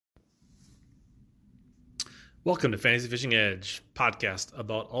Welcome to Fantasy Fishing Edge, podcast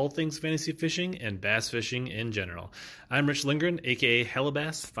about all things fantasy fishing and bass fishing in general. I'm Rich Lindgren, aka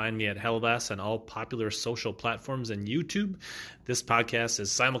Hellabass. Find me at Hellabass on all popular social platforms and YouTube. This podcast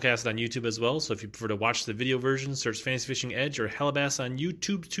is simulcast on YouTube as well, so if you prefer to watch the video version, search Fantasy Fishing Edge or Hellabass on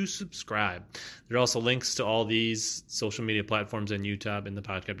YouTube to subscribe. There are also links to all these social media platforms and YouTube in the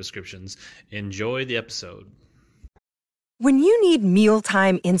podcast descriptions. Enjoy the episode. When you need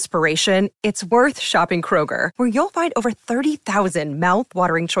mealtime inspiration, it's worth shopping Kroger, where you'll find over 30,000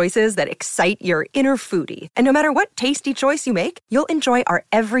 mouth-watering choices that excite your inner foodie. And no matter what tasty choice you make, you'll enjoy our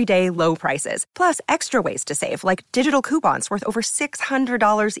everyday low prices, plus extra ways to save, like digital coupons worth over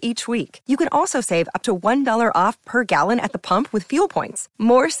 $600 each week. You can also save up to $1 off per gallon at the pump with fuel points.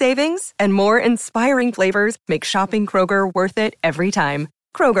 More savings and more inspiring flavors make shopping Kroger worth it every time.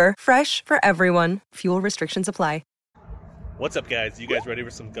 Kroger, fresh for everyone. Fuel restrictions apply. What's up, guys? You guys ready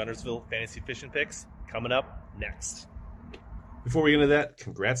for some Guntersville fantasy fishing picks? Coming up next. Before we get into that,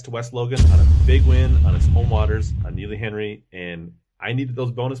 congrats to Wes Logan on a big win on his home waters on Neely Henry, and I needed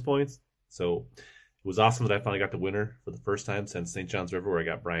those bonus points, so it was awesome that I finally got the winner for the first time since St. John's River, where I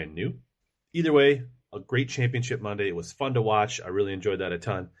got Brian New. Either way, a great championship Monday. It was fun to watch. I really enjoyed that a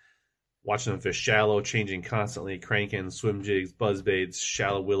ton. Watching them fish shallow, changing constantly, cranking, swim jigs, buzz baits,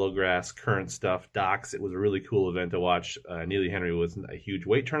 shallow willowgrass, current stuff, docks. It was a really cool event to watch. Neely Henry wasn't a huge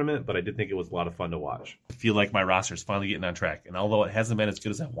weight tournament, but I did think it was a lot of fun to watch. I feel like my roster is finally getting on track, and although it hasn't been as good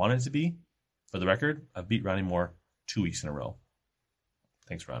as I wanted it to be, for the record, I've beat Ronnie Moore 2 weeks in a row.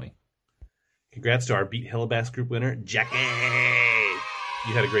 Thanks, Ronnie. Congrats to our Beat Hellabass group winner, Jackie.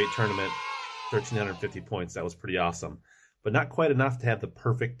 You had a great tournament, 1,350 points. That was pretty awesome, but not quite enough to have the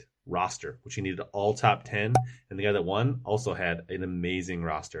perfect roster, which he needed all top 10, and the guy that won also had an amazing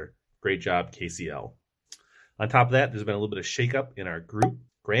roster. Great job, KCL. On top of that, there's been a little bit of shakeup in our group.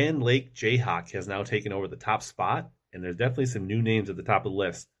 Grand Lake Jayhawk has now taken over the top spot, and there's definitely some new names at the top of the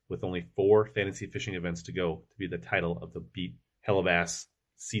list with only 4 fantasy fishing events to go to be the title of the Beat Hellabass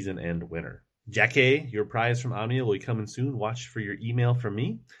season end winner. Jackie, your prize from Omnia will be coming soon. Watch for your email from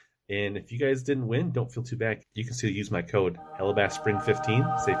me. And if you guys didn't win, don't feel too bad. You can still use my code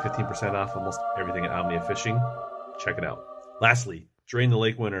HellabassSpring15. Save 15% off almost everything at Omnia Fishing. Check it out. Lastly, Drain the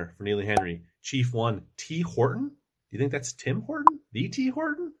Lake winner for Neely Henry, Chief 1, T. Horton. Do you think that's Tim Horton? The T.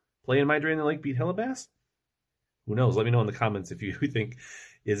 Horton? Playing my Drain the Lake Beat Hellabass? Who knows? Let me know in the comments if you think,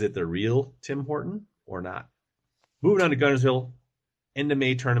 is it the real Tim Horton or not? Moving on to Guntersville, end of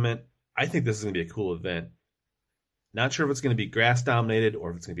May tournament. I think this is going to be a cool event. Not sure if it's going to be grass dominated or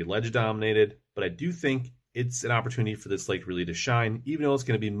if it's going to be ledge dominated, but I do think it's an opportunity for this lake really to shine. Even though it's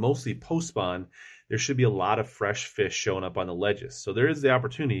going to be mostly post spawn, there should be a lot of fresh fish showing up on the ledges. So there is the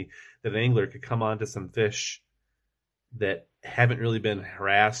opportunity that an angler could come onto some fish that haven't really been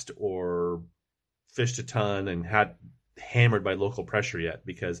harassed or fished a ton and had hammered by local pressure yet,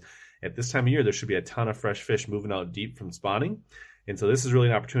 because at this time of year, there should be a ton of fresh fish moving out deep from spawning. And so this is really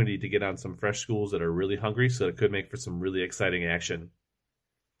an opportunity to get on some fresh schools that are really hungry, so it could make for some really exciting action.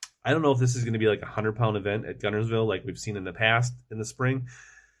 I don't know if this is going to be like a 100-pound event at Guntersville like we've seen in the past in the spring.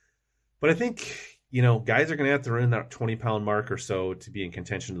 But I think, guys are going to have to run that 20-pound mark or so to be in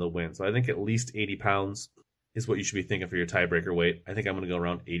contention to the win. So I think at least 80 pounds is what you should be thinking for your tiebreaker weight. I think I'm going to go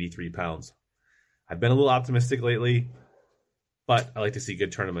around 83 pounds. I've been a little optimistic lately, but I like to see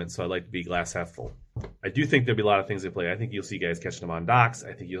good tournaments, so I like to be glass half full. I do think there'll be a lot of things they play. I think you'll see guys catching them on docks.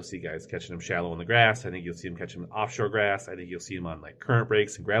 I think you'll see guys catching them shallow in the grass. I think you'll see them catching them offshore grass. I think you'll see them on like current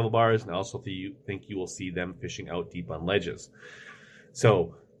breaks and gravel bars. And I also think you will see them fishing out deep on ledges.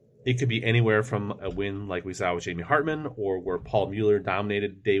 So it could be anywhere from a win like we saw with Jamie Hartman, or where Paul Mueller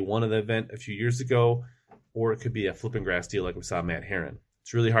dominated day one of the event a few years ago, or it could be a flipping grass deal like we saw Matt Herron.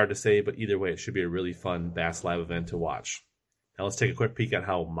 It's really hard to say, but either way, it should be a really fun Bass Live event to watch. Now let's take a quick peek at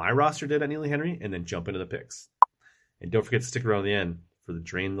how my roster did at Neely Henry and then jump into the picks. And don't forget to stick around the end for the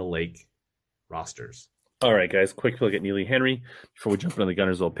Drain the Lake rosters. All right, guys, quick look at Neely Henry before we jump into the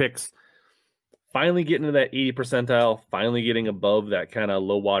Guntersville picks. Finally getting to that 80 percentile, finally getting above that kind of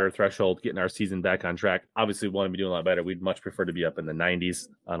low water threshold, getting our season back on track. Obviously, we want to be doing a lot better. We'd much prefer to be up in the 90s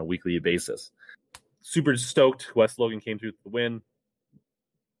on a weekly basis. Super stoked. Wes Logan came through the win.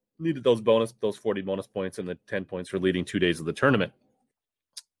 Needed those 40 bonus points and the 10 points for leading 2 days of the tournament.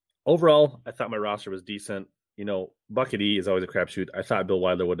 Overall, I thought my roster was decent. Bucket E is always a crapshoot. I thought Bill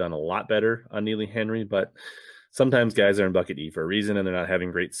Wilder would have done a lot better on Neely Henry, but sometimes guys are in Bucket E for a reason and they're not having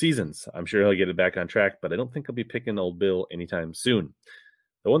great seasons. I'm sure he'll get it back on track, but I don't think I'll be picking old Bill anytime soon.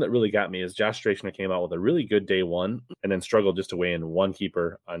 The one that really got me is Josh Strachner came out with a really good day one and then struggled just to weigh in one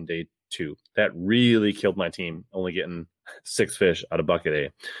keeper on day two. That really killed my team, only getting 6 fish out of Bucket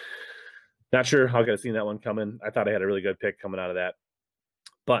A. Not sure how I could have seen that one coming. I thought I had a really good pick coming out of that.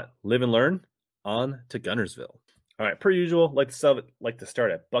 But live and learn, on to Guntersville. All right, per usual, like to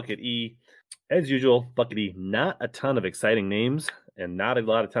start at Bucket E. As usual, Bucket E, not a ton of exciting names and not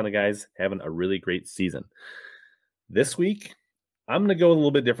a ton of guys having a really great season. This week, I'm going to go with a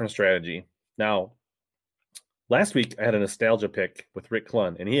little bit different strategy. Now, last week, I had a nostalgia pick with Rick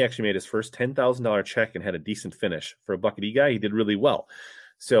Clunn, and he actually made his first $10,000 check and had a decent finish. For a Bucket E guy, he did really well.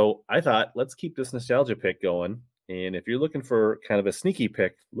 So I thought, let's keep this nostalgia pick going. And if you're looking for kind of a sneaky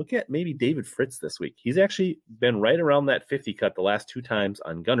pick, look at maybe David Fritz this week. He's actually been right around that 50 cut the last 2 times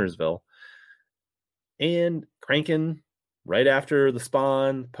on Guntersville. And cranking right after the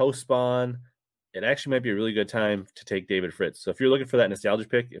spawn, post-spawn, it actually might be a really good time to take David Fritz. So if you're looking for that nostalgia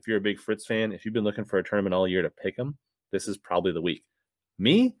pick, if you're a big Fritz fan, if you've been looking for a tournament all year to pick him, this is probably the week.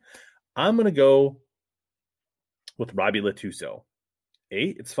 Me, I'm going to go with Robbie Latuso. A,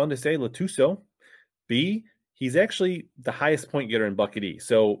 it's fun to say Latuso. B, he's actually the highest point getter in Bucket E.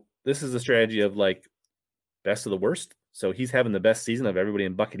 So this is a strategy of like best of the worst. So he's having the best season of everybody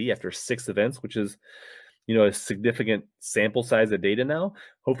in Bucket E after 6 events, which is, a significant sample size of data now.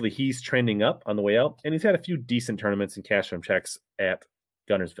 Hopefully he's trending up on the way out. And he's had a few decent tournaments and cash from checks at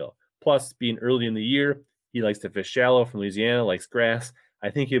Guntersville. Plus, being early in the year, he likes to fish shallow from Louisiana, likes grass.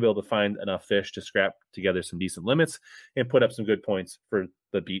 I think he'll be able to find enough fish to scrap together some decent limits and put up some good points for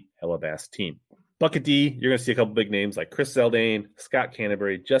the Beat Hella Bass team. Bucket D, you're going to see a couple big names like Chris Zaldane, Scott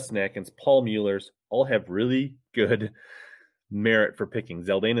Canterbury, Justin Atkins, Paul Muellers, all have really good merit for picking.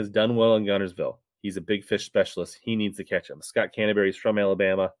 Zaldane has done well in Guntersville. He's a big fish specialist. He needs to catch him. Scott Canterbury is from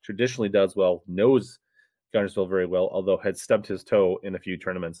Alabama, traditionally does well, knows Guntersville very well, although had stubbed his toe in a few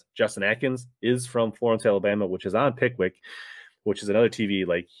tournaments. Justin Atkins is from Florence, Alabama, which is on Pickwick, which is another TV.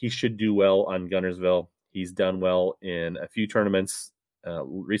 Like, he should do well on Guntersville. He's done well in a few tournaments,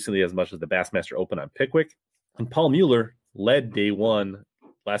 recently as much as the Bassmaster Open on Pickwick. And Paul Mueller led day one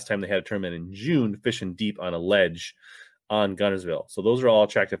last time they had a tournament in June, fishing deep on a ledge on Guntersville. So those are all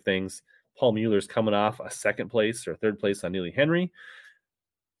attractive things. Paul Mueller's coming off a 2nd place or 3rd place on Neely Henry.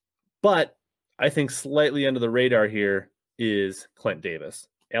 But I think slightly under the radar here is Clint Davis.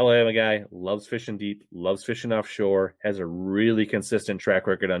 Alabama guy, loves fishing deep, loves fishing offshore, has a really consistent track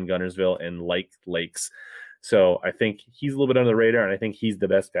record on Guntersville and lakes. So I think he's a little bit under the radar, and I think he's the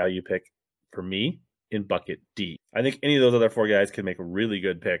best value pick for me in Bucket D. I think any of those other 4 guys could make really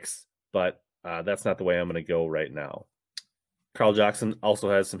good picks, but that's not the way I'm going to go right now. Carl Jackson also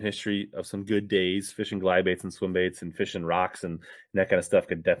has some history of some good days fishing glide baits and swim baits and fishing rocks and that kind of stuff.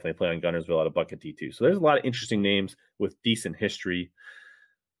 Could definitely play on Guntersville out of Bucket D too. So there's a lot of interesting names with decent history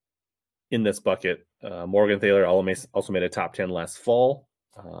in this bucket. Morgan Thaler also made a top 10 last fall.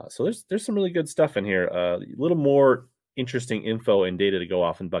 So there's some really good stuff in here. A little more interesting info and data to go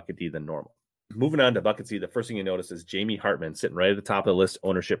off in Bucket D than normal. Moving on to Bucket C, the first thing you notice is Jamie Hartman sitting right at the top of the list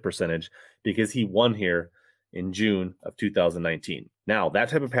ownership percentage because he won here in June of 2019. Now, that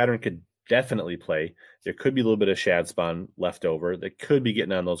type of pattern could definitely play. There could be a little bit of shad spawn left over. They could be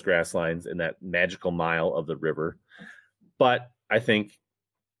getting on those grass lines in that magical mile of the river. But I think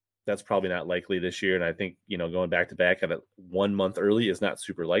that's probably not likely this year. And I think, going back to back at it 1 month early is not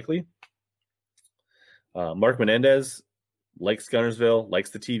super likely. Mark Menendez likes Guntersville, likes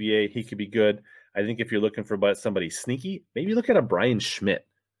the TVA. He could be good. I think if you're looking for somebody sneaky, maybe look at a Brian Schmidt.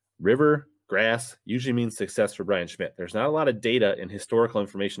 River, grass usually means success for Brian Schmidt. There's not a lot of data and historical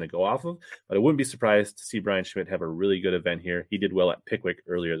information to go off of, but I wouldn't be surprised to see Brian Schmidt have a really good event here. He did well at Pickwick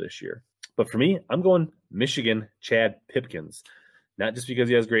earlier this year. But for me, I'm going Michigan Chad Pipkins. Not just because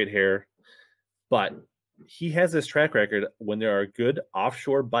he has great hair, but he has this track record when there are good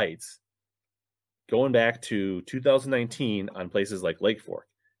offshore bites going back to 2019 on places like Lake Fork,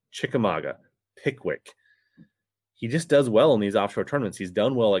 Chickamauga, Pickwick. He just does well in these offshore tournaments. He's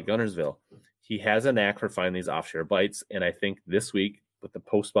done well at Guntersville. He has a knack for finding these offshore bites, and I think this week with the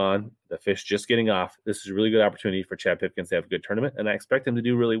post-spawn, the fish just getting off, this is a really good opportunity for Chad Pipkins to have a good tournament, and I expect him to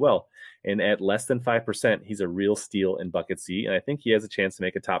do really well. And at less than 5%, he's a real steal in Bucket C, and I think he has a chance to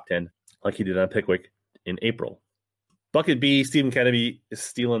make a top 10 like he did on Pickwick in April. Bucket B, Stephen Kennedy is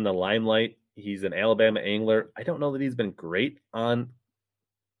stealing the limelight. He's an Alabama angler. I don't know that he's been great on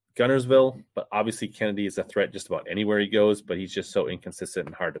Guntersville, but obviously Kennedy is a threat just about anywhere he goes, but he's just so inconsistent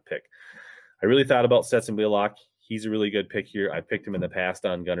and hard to pick. I really thought about Stetson Wheelock. He's a really good pick here. I picked him in the past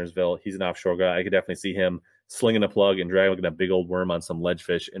on Guntersville. He's an offshore guy. I could definitely see him slinging a plug and dragging a big old worm on some ledge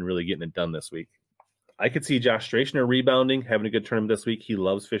fish and really getting it done this week. I could see Josh Strachner rebounding, having a good tournament this week. He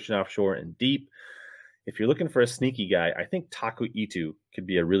loves fishing offshore and deep. if you're looking for a sneaky guy, I think Taku Itu could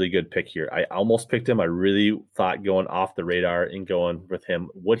be a really good pick here. I almost picked him. I really thought going off the radar and going with him.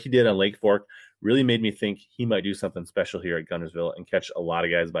 What he did on Lake Fork really made me think he might do something special here at Guntersville and catch a lot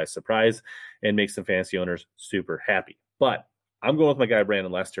of guys by surprise and make some fantasy owners super happy. But I'm going with my guy,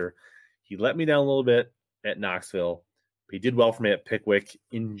 Brandon Lester. He let me down a little bit at Knoxville. He did well for me at Pickwick.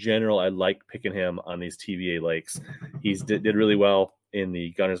 In general, I like picking him on these TVA lakes. He did really well in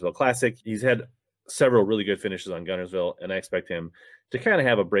the Guntersville Classic. He's had several really good finishes on Guntersville, and I expect him to kind of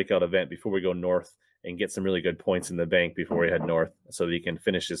have a breakout event before we go north and get some really good points in the bank before we head north so that he can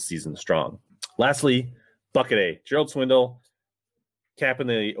finish his season strong. Lastly, Bucket A. Gerald Swindle capping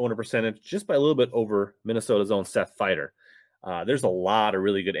the owner percentage just by a little bit over Minnesota's own Seth Feider. There's a lot of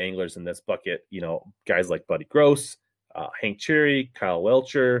really good anglers in this bucket. You know, guys like Buddy Gross, Hank Cherry, Kyle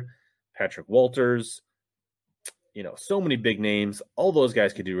Welcher, Patrick Walters, you know, so many big names. All those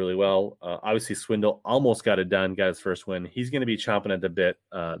guys could do really well. Obviously, Swindle almost got it done, got his first win. He's going to be chomping at the bit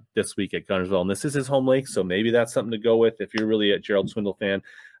this week at Guntersville, and this is his home lake, so maybe that's something to go with. If you're really a Gerald Swindle fan,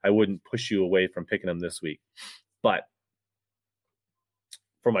 I wouldn't push you away from picking him this week. But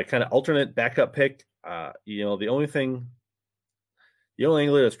for my kind of alternate backup pick, you know, the only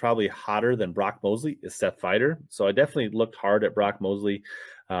angler that's probably hotter than Brock Mosley is Seth Feider. So I definitely looked hard at Brock Mosley.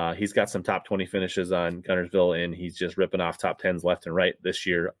 He's got some top 20 finishes on Guntersville, and he's just ripping off top 10s left and right this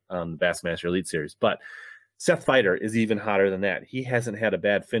year on the Bassmaster Elite Series. But Seth Feider is even hotter than that. He hasn't had a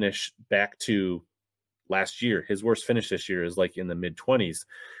bad finish back to last year. His worst finish this year is like in the mid-20s.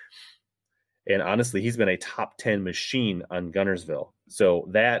 And honestly, he's been a top 10 machine on Guntersville. So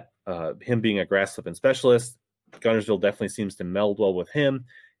that, him being a grass slipping specialist, Guntersville definitely seems to meld well with him.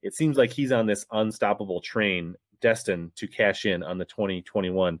 It seems like he's on this unstoppable train destined to cash in on the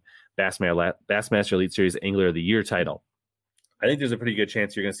 2021 Bassmaster Elite Series Angler of the Year title. I think there's a pretty good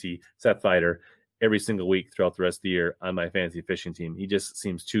chance you're going to see Seth Feider every single week throughout the rest of the year on my fantasy fishing team. He just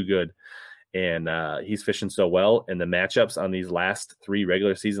seems too good, and he's fishing so well, and the matchups on these last 3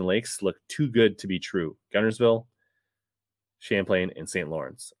 regular season lakes look too good to be true. Guntersville, Champlain, and St.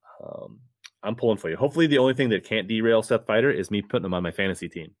 Lawrence. I'm pulling for you. Hopefully the only thing that can't derail Seth Feider is me putting him on my fantasy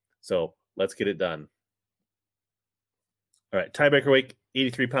team. So let's get it done. All right, tiebreaker weight,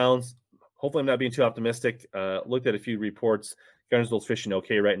 83 pounds. Hopefully I'm not being too optimistic. Looked at a few reports. Guntersville's fishing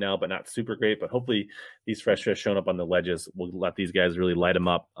okay right now, but not super great. But hopefully these fresh fish showing up on the ledges will let these guys really light them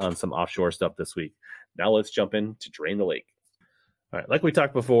up on some offshore stuff this week. Now let's jump in to Drain the Lake. All right, like we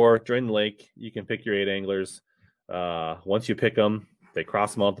talked before, Drain the Lake, you can pick your 8 anglers. Once you pick them, they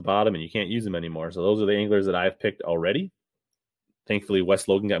cross them out the bottom and you can't use them anymore. So those are the anglers that I've picked already. Thankfully, Wes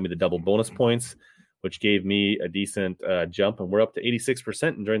Logan got me the double bonus points, which gave me a decent jump, and we're up to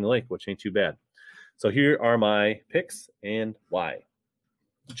 86% in Drain the Lake, which ain't too bad. So here are my picks and why.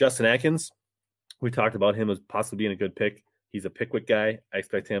 Justin Atkins, we talked about him as possibly being a good pick. He's a Pickwick guy. I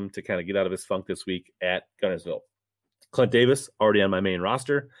expect him to kind of get out of his funk this week at Guntersville. Clint Davis, already on my main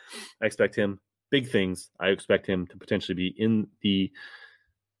roster. I expect him big things. I expect him to potentially be in the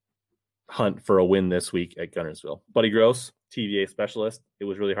hunt for a win this week at Guntersville. Buddy Gross, TVA specialist. It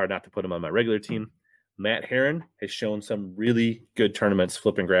was really hard not to put him on my regular team. Matt Herron has shown some really good tournaments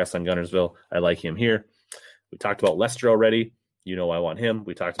flipping grass on Guntersville. I like him here. We talked about Lester already. You know I want him.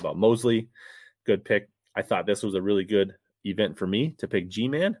 We talked about Mosley. Good pick. I thought this was a really good event for me to pick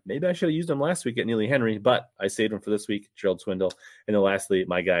G-Man. Maybe I should have used him last week at Neely Henry, but I saved him for this week, Gerald Swindle. And then lastly,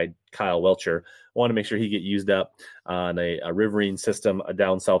 my guy, Kyle Welcher. I want to make sure he get used up on a riverine system, a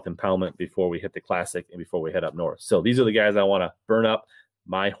down south impoundment before we hit the Classic and before we head up north. So these are the guys I want to burn up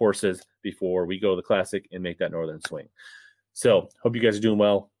my horses before we go to the Classic and make that northern swing. So hope you guys are doing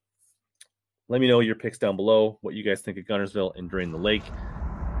well. Let me know your picks down below, what you guys think of Guntersville and Drain the Lake.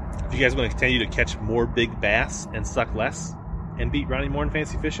 If you guys want to continue to catch more big bass and suck less and beat Ronnie Moore in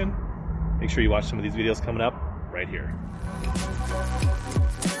fantasy fishing, make sure you watch some of these videos coming up right here.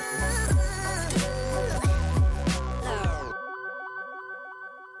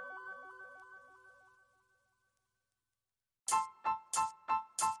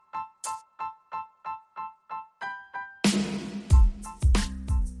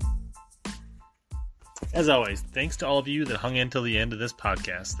 As always, thanks to all of you that hung in till the end of this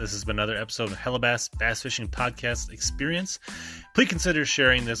podcast. This has been another episode of Hellabass Bass Fishing Podcast Experience. Please consider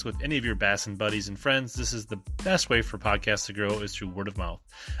sharing this with any of your bassin buddies and friends. This is the best way for podcasts to grow is through word of mouth.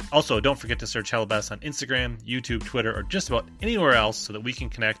 Also, don't forget to search Hellabass on Instagram, YouTube, Twitter, or just about anywhere else so that we can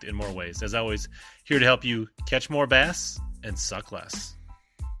connect in more ways. As always, here to help you catch more bass and suck less.